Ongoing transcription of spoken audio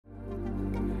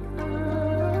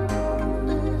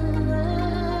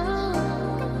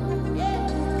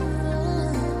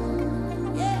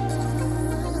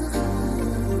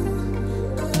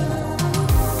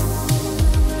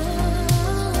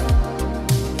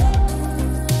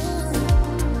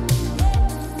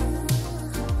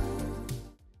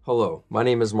Hello, my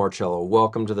name is Marcello.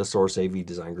 Welcome to the Source AV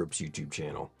Design Group's YouTube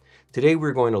channel. Today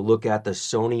we're going to look at the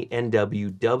Sony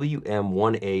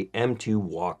NW-WM1AM2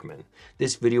 Walkman.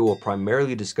 This video will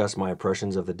primarily discuss my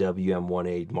impressions of the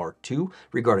WM1A Mark II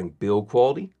regarding build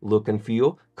quality, look and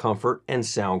feel, comfort, and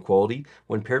sound quality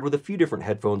when paired with a few different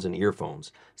headphones and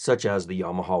earphones, such as the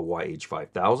Yamaha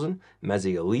YH5000,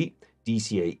 Meze Elite,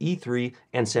 DCA E3,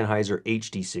 and Sennheiser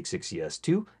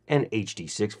HD660S2 and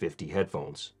HD650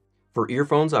 headphones. For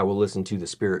earphones, I will listen to the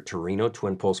Spirit Torino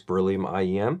Twin Pulse Beryllium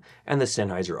IEM and the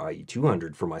Sennheiser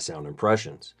IE200 for my sound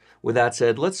impressions. With that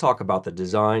said, let's talk about the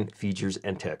design, features,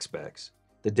 and tech specs.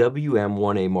 The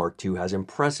WM1A Mark II has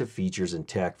impressive features and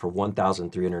tech for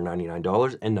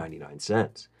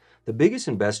 $1,399.99. The biggest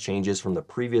and best changes from the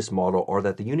previous model are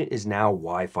that the unit is now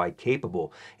Wi-Fi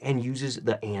capable and uses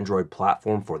the Android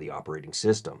platform for the operating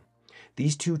system.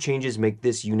 These two changes make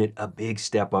this unit a big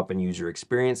step up in user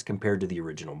experience compared to the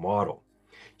original model.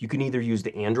 You can either use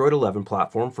the Android 11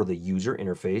 platform for the user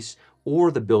interface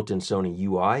or the built-in Sony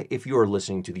UI if you are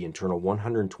listening to the internal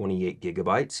 128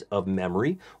 gigabytes of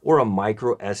memory or a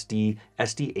micro SD,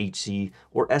 SDHC,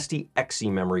 or SDXC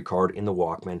memory card in the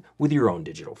Walkman with your own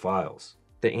digital files.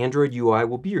 The Android UI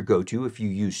will be your go-to if you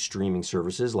use streaming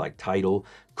services like Tidal,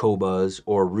 Qobuz,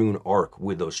 or Rune Arc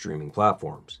with those streaming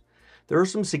platforms. There are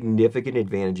some significant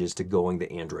advantages to going the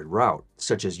Android route,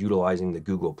 such as utilizing the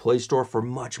Google Play Store for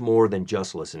much more than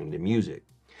just listening to music.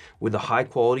 With a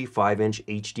high-quality 5-inch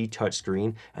HD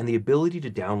touchscreen and the ability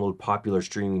to download popular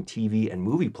streaming TV and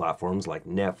movie platforms like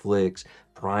Netflix,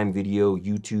 Prime Video,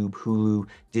 YouTube, Hulu,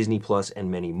 Disney+, and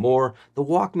many more, the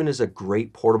Walkman is a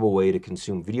great portable way to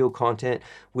consume video content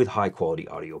with high-quality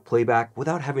audio playback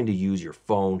without having to use your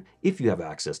phone if you have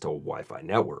access to a Wi-Fi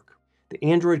network. The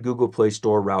Android Google Play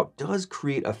Store route does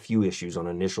create a few issues on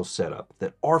initial setup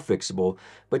that are fixable,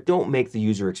 but don't make the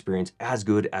user experience as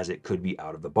good as it could be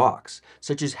out of the box,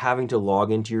 such as having to log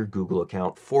into your Google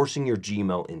account, forcing your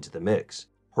Gmail into the mix.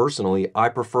 Personally, I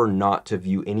prefer not to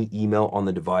view any email on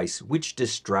the device, which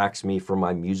distracts me from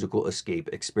my musical escape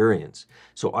experience.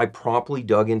 So I promptly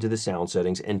dug into the sound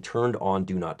settings and turned on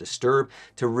Do Not Disturb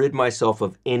to rid myself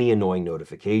of any annoying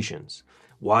notifications.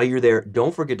 While you're there,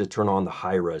 don't forget to turn on the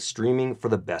high-res streaming for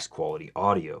the best quality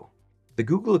audio. The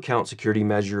Google account security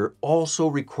measure also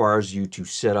requires you to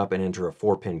set up and enter a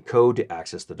 4-pin code to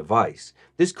access the device.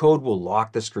 This code will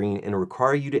lock the screen and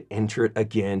require you to enter it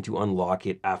again to unlock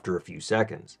it after a few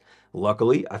seconds.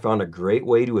 Luckily, I found a great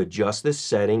way to adjust this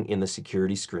setting in the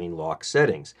security screen lock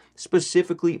settings,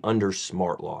 specifically under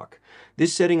Smart Lock.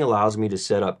 This setting allows me to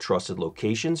set up trusted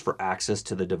locations for access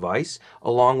to the device,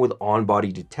 along with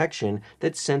on-body detection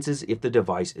that senses if the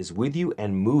device is with you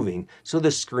and moving, so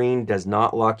the screen does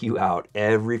not lock you out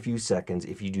every few seconds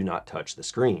if you do not touch the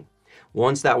screen.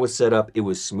 Once that was set up, it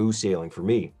was smooth sailing for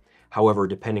me. However,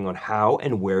 depending on how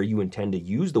and where you intend to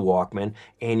use the Walkman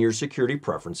and your security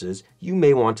preferences, you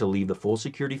may want to leave the full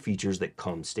security features that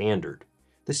come standard.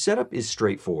 The setup is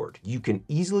straightforward. You can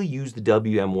easily use the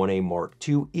WM1A Mark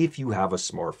II if you have a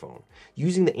smartphone.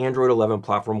 Using the Android 11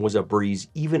 platform was a breeze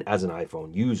even as an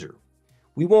iPhone user.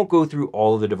 We won't go through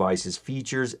all of the device's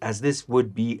features, as this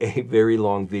would be a very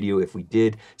long video if we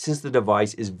did, since the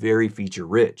device is very feature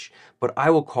rich, but I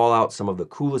will call out some of the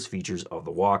coolest features of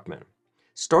the Walkman.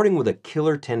 Starting with a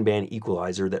killer 10-band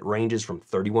equalizer that ranges from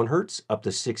 31 Hz up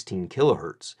to 16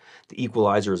 kHz. The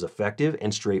equalizer is effective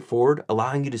and straightforward,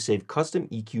 allowing you to save custom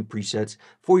EQ presets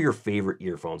for your favorite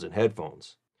earphones and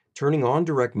headphones. Turning on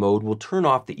direct mode will turn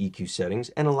off the EQ settings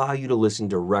and allow you to listen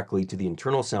directly to the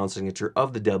internal sound signature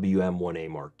of the WM1A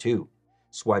Mark II.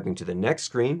 Swiping to the next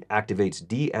screen activates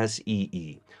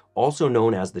DSEE, also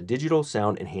known as the Digital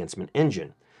Sound Enhancement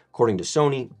Engine. According to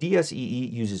Sony,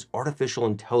 DSEE uses artificial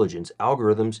intelligence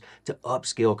algorithms to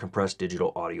upscale compressed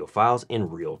digital audio files in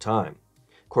real time.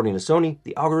 According to Sony,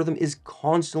 the algorithm is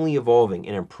constantly evolving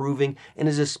and improving and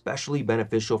is especially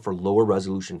beneficial for lower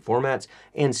resolution formats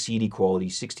and CD quality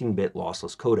 16-bit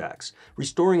lossless codecs,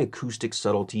 restoring acoustic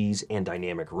subtleties and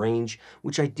dynamic range,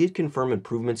 which I did confirm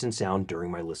improvements in sound during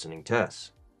my listening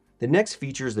tests. The next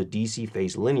feature is the DC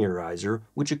phase linearizer,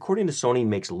 which according to Sony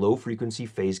makes low-frequency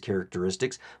phase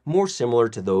characteristics more similar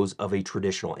to those of a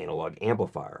traditional analog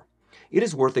amplifier. It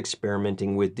is worth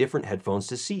experimenting with different headphones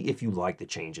to see if you like the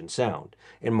change in sound.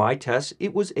 In my tests,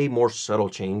 it was a more subtle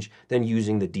change than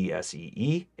using the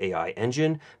DSEE AI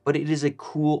engine, but it is a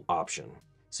cool option.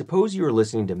 Suppose you are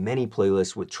listening to many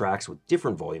playlists with tracks with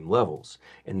different volume levels.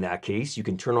 In that case, you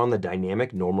can turn on the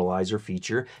dynamic normalizer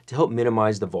feature to help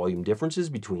minimize the volume differences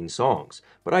between songs,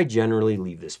 but I generally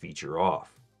leave this feature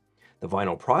off. The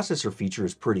vinyl processor feature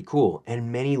is pretty cool,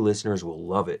 and many listeners will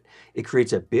love it. It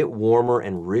creates a bit warmer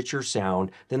and richer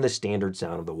sound than the standard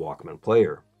sound of the Walkman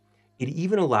player. It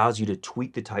even allows you to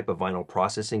tweak the type of vinyl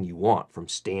processing you want, from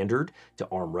standard to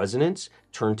arm resonance,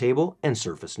 turntable, and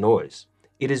surface noise.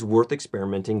 It is worth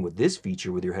experimenting with this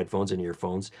feature with your headphones and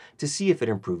earphones to see if it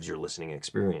improves your listening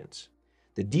experience.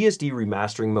 The DSD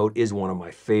remastering mode is one of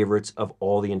my favorites of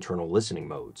all the internal listening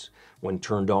modes. When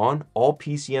turned on, all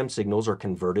PCM signals are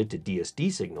converted to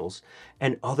DSD signals,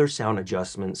 and other sound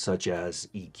adjustments such as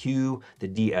EQ, the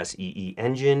DSEE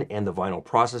engine, and the vinyl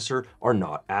processor are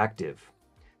not active.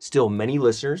 Still, many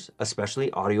listeners,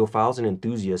 especially audiophiles and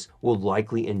enthusiasts, will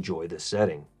likely enjoy this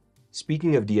setting.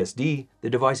 Speaking of DSD, the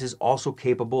device is also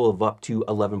capable of up to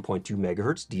 11.2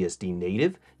 MHz DSD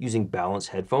native using balanced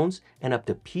headphones and up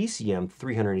to PCM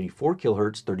 384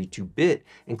 kHz 32-bit,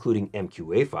 including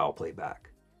MQA file playback.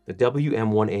 The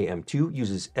WM1AM2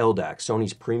 uses LDAC,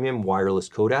 Sony's premium wireless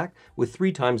codec, with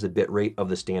 3 times the bitrate of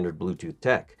the standard Bluetooth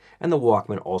tech, and the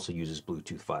Walkman also uses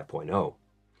Bluetooth 5.0.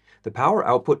 The power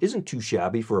output isn't too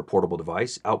shabby for a portable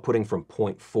device, outputting from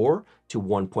 0.4 to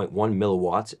 1.1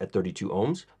 milliwatts at 32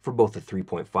 ohms for both the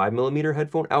 3.5mm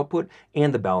headphone output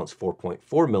and the balanced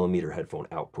 4.4mm headphone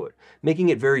output, making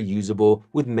it very usable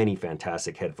with many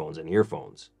fantastic headphones and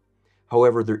earphones.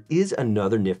 However, there is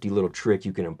another nifty little trick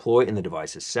you can employ in the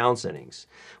device's sound settings.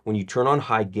 When you turn on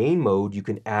high gain mode, you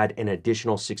can add an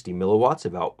additional 60 milliwatts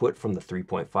of output from the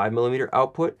 3.5mm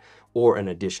output, or an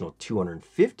additional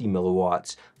 250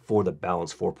 milliwatts for the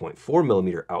balanced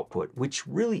 4.4mm output, which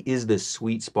really is the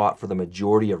sweet spot for the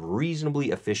majority of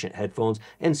reasonably efficient headphones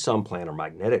and some planar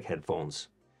magnetic headphones.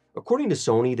 According to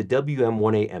Sony, the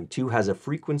WM1AM2 has a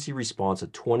frequency response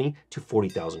of 20 to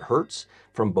 40,000 Hz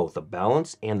from both the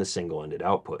balanced and the single-ended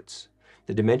outputs.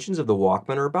 The dimensions of the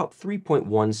Walkman are about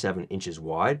 3.17 inches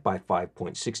wide by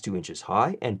 5.62 inches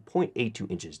high and 0.82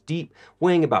 inches deep,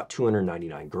 weighing about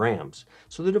 299 grams.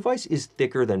 So the device is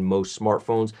thicker than most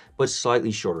smartphones, but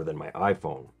slightly shorter than my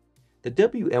iPhone. The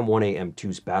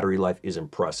WM1AM2's battery life is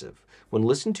impressive. When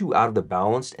listened to out of the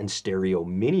balanced and stereo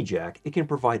mini jack, it can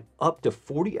provide up to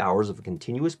 40 hours of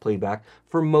continuous playback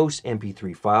for most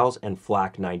MP3 files and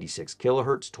FLAC 96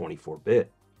 kHz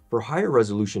 24-bit. For higher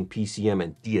resolution PCM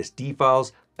and DSD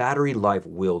files, battery life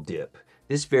will dip.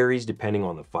 This varies depending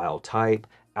on the file type,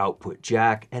 output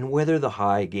jack, and whether the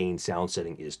high gain sound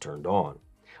setting is turned on.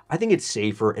 I think it's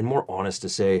safer and more honest to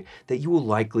say that you will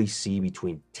likely see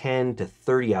between 10 to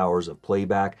 30 hours of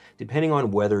playback depending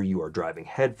on whether you are driving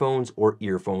headphones or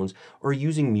earphones or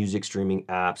using music streaming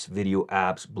apps, video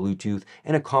apps, Bluetooth,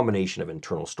 and a combination of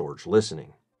internal storage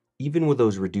listening. Even with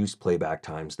those reduced playback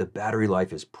times, the battery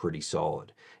life is pretty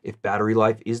solid. If battery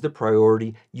life is the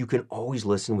priority, you can always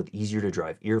listen with easier to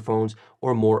drive earphones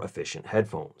or more efficient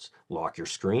headphones. Lock your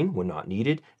screen when not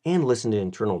needed and listen to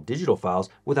internal digital files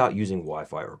without using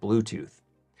Wi-Fi or Bluetooth.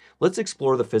 Let's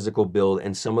explore the physical build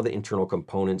and some of the internal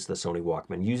components the Sony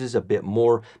Walkman uses a bit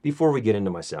more before we get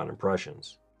into my sound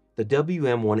impressions. The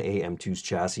WM1AM2's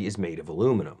chassis is made of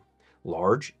aluminum.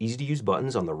 Large, easy-to-use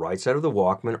buttons on the right side of the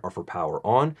Walkman are for power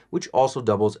on, which also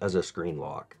doubles as a screen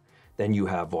lock. Then you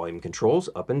have volume controls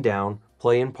up and down,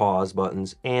 play and pause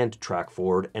buttons, and track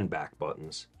forward and back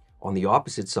buttons. On the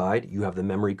opposite side, you have the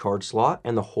memory card slot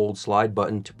and the hold slide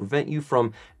button to prevent you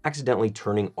from accidentally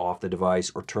turning off the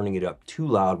device or turning it up too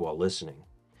loud while listening.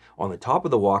 On the top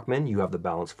of the Walkman, you have the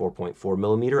balanced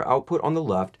 4.4mm output on the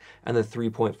left and the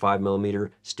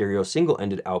 3.5mm stereo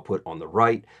single-ended output on the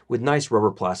right, with nice rubber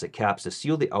plastic caps to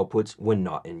seal the outputs when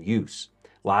not in use.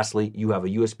 Lastly, you have a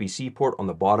USB-C port on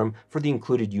the bottom for the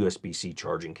included USB-C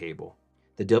charging cable.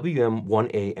 The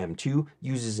WM1AM2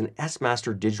 uses an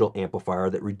S-Master digital amplifier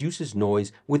that reduces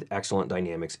noise with excellent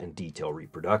dynamics and detail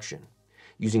reproduction.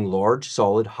 Using large,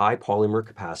 solid, high polymer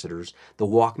capacitors, the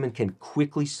Walkman can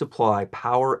quickly supply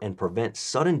power and prevent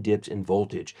sudden dips in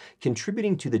voltage,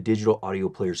 contributing to the digital audio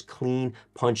player's clean,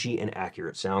 punchy, and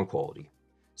accurate sound quality.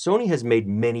 Sony has made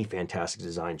many fantastic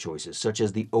design choices, such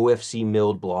as the OFC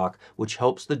milled block, which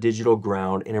helps the digital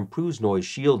ground and improves noise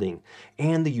shielding,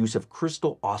 and the use of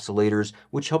crystal oscillators,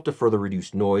 which help to further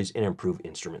reduce noise and improve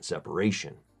instrument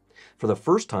separation. For the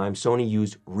first time, Sony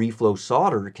used reflow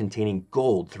solder containing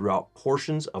gold throughout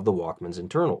portions of the Walkman's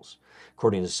internals.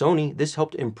 According to Sony, this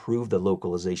helped improve the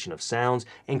localization of sounds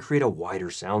and create a wider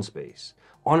sound space.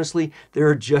 Honestly, there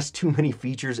are just too many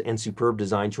features and superb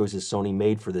design choices Sony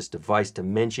made for this device to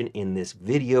mention in this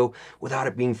video without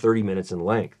it being 30 minutes in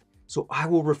length. So I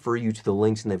will refer you to the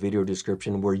links in the video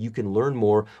description where you can learn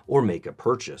more or make a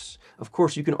purchase. Of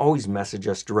course, you can always message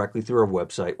us directly through our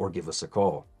website or give us a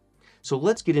call. So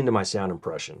let's get into my sound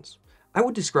impressions. I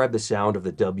would describe the sound of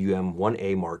the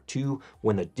WM1A Mark II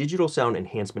when the Digital Sound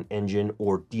Enhancement Engine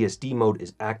or DSD mode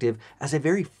is active as a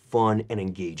very fun and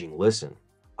engaging listen.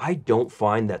 I don't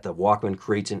find that the Walkman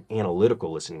creates an analytical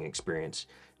listening experience,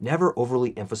 never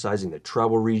overly emphasizing the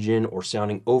treble region or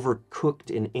sounding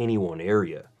overcooked in any one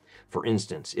area. For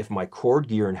instance, if my chord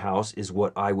gear in house is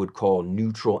what I would call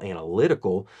neutral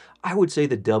analytical, I would say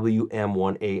the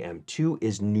WM1AM2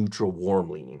 is neutral warm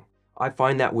leaning. I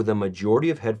find that with the majority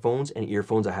of headphones and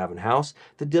earphones I have in house,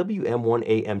 the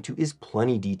WM1AM2 is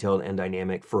plenty detailed and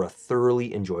dynamic for a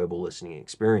thoroughly enjoyable listening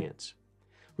experience.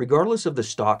 Regardless of the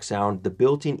stock sound, the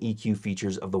built-in EQ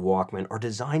features of the Walkman are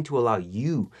designed to allow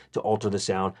you to alter the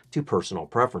sound to personal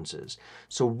preferences.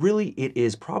 So really, it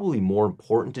is probably more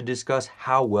important to discuss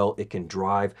how well it can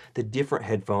drive the different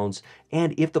headphones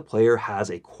and if the player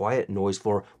has a quiet noise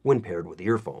floor when paired with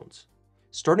earphones.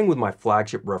 Starting with my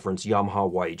flagship reference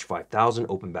Yamaha YH5000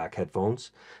 open back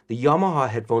headphones, the Yamaha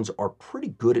headphones are pretty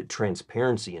good at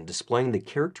transparency and displaying the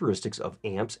characteristics of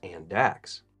amps and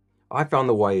Dacs. I found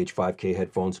the YH5K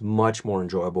headphones much more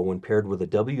enjoyable when paired with a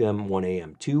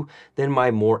WM1AM2 than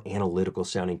my more analytical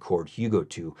sounding Chord Hugo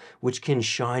 2, which can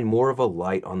shine more of a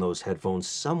light on those headphones'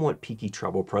 somewhat peaky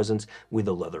treble presence with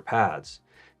the leather pads.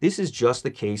 This is just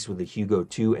the case with the Hugo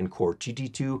 2 and Chord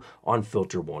GT2 on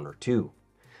filter 1 or 2.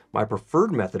 My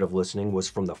preferred method of listening was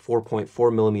from the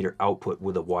 4.4mm output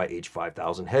with the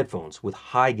YH5000 headphones with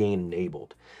high gain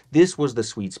enabled. This was the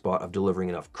sweet spot of delivering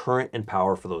enough current and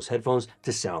power for those headphones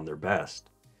to sound their best.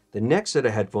 The next set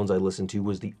of headphones I listened to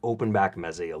was the open back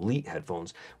Meze Elite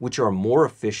headphones, which are more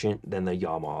efficient than the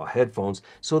Yamaha headphones,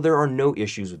 so there are no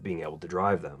issues with being able to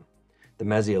drive them. The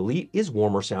Meze Elite is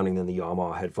warmer sounding than the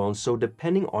Yamaha headphones, so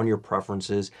depending on your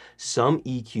preferences, some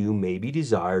EQ may be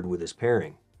desired with this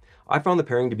pairing. I found the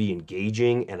pairing to be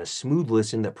engaging and a smooth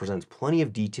listen that presents plenty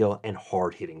of detail and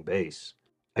hard-hitting bass.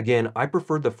 Again, I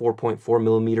preferred the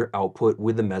 4.4mm output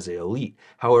with the Meze Elite.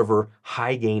 However,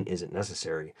 high gain isn't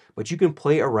necessary, but you can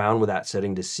play around with that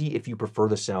setting to see if you prefer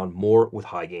the sound more with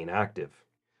high gain active.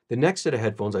 The next set of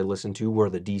headphones I listened to were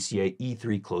the DCA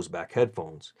E3 closed-back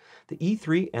headphones. The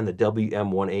E3 and the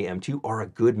WM1AM2 are a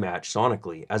good match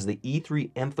sonically, as the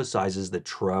E3 emphasizes the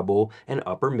treble and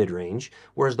upper mid-range,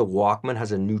 whereas the Walkman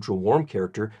has a neutral warm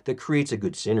character that creates a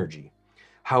good synergy.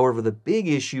 However, the big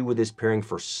issue with this pairing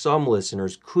for some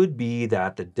listeners could be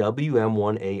that the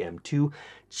WM1AM2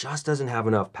 just doesn't have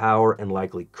enough power and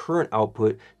likely current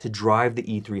output to drive the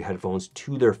E3 headphones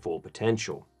to their full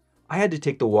potential. I had to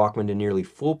take the Walkman to nearly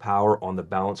full power on the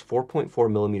balanced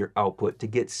 4.4mm output to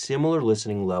get similar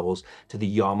listening levels to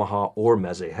the Yamaha or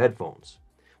Meze headphones.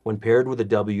 When paired with the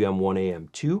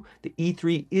WM1AM2, the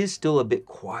E3 is still a bit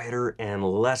quieter and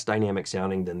less dynamic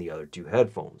sounding than the other two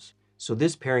headphones. So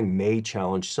this pairing may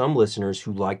challenge some listeners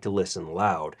who like to listen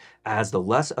loud, as the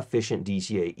less efficient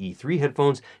DCA E3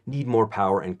 headphones need more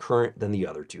power and current than the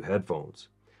other two headphones.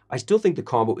 I still think the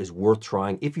combo is worth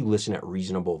trying if you listen at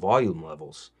reasonable volume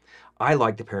levels. I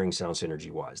like the pairing sound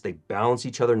synergy-wise. They balance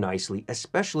each other nicely,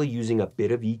 especially using a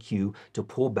bit of EQ to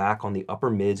pull back on the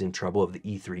upper mids and treble of the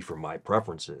E3 for my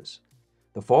preferences.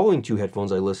 The following two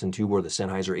headphones I listened to were the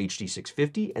Sennheiser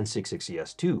HD650 and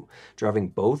 660S2. Driving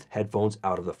both headphones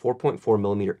out of the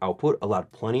 4.4mm output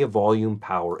allowed plenty of volume,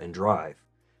 power, and drive.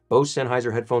 Both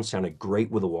Sennheiser headphones sounded great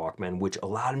with the Walkman, which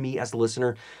allowed me as a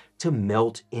listener to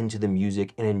melt into the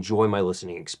music and enjoy my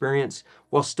listening experience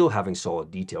while still having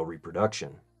solid detail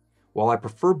reproduction. While I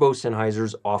prefer both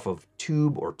Sennheisers off of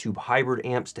tube or tube hybrid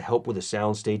amps to help with the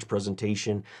soundstage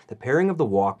presentation, the pairing of the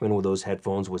Walkman with those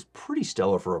headphones was pretty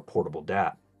stellar for a portable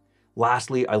DAT.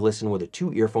 Lastly, I listened with the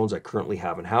two earphones I currently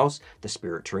have in house, the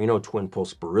Spirit Torino Twin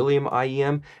Pulse Beryllium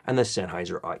IEM and the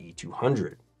Sennheiser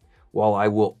IE200. While I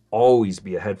will always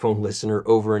be a headphone listener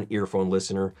over an earphone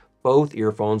listener, both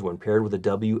earphones, when paired with the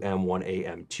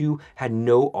WM1AM2, had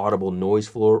no audible noise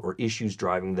floor or issues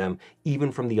driving them,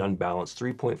 even from the unbalanced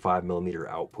 3.5mm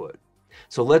output.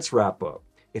 So let's wrap up.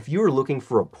 If you are looking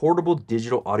for a portable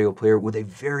digital audio player with a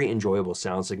very enjoyable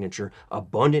sound signature,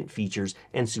 abundant features,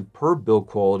 and superb build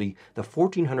quality, the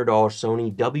 $1,400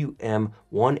 Sony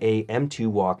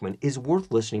WM1AM2 Walkman is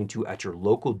worth listening to at your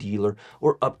local dealer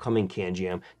or upcoming Can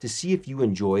Jam to see if you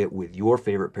enjoy it with your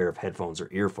favorite pair of headphones or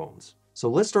earphones. So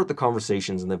let's start the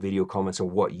conversations in the video comments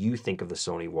on what you think of the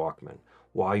Sony Walkman.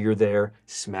 While you're there,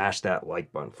 smash that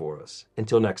like button for us.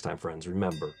 Until next time, friends,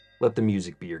 remember, let the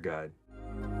music be your guide.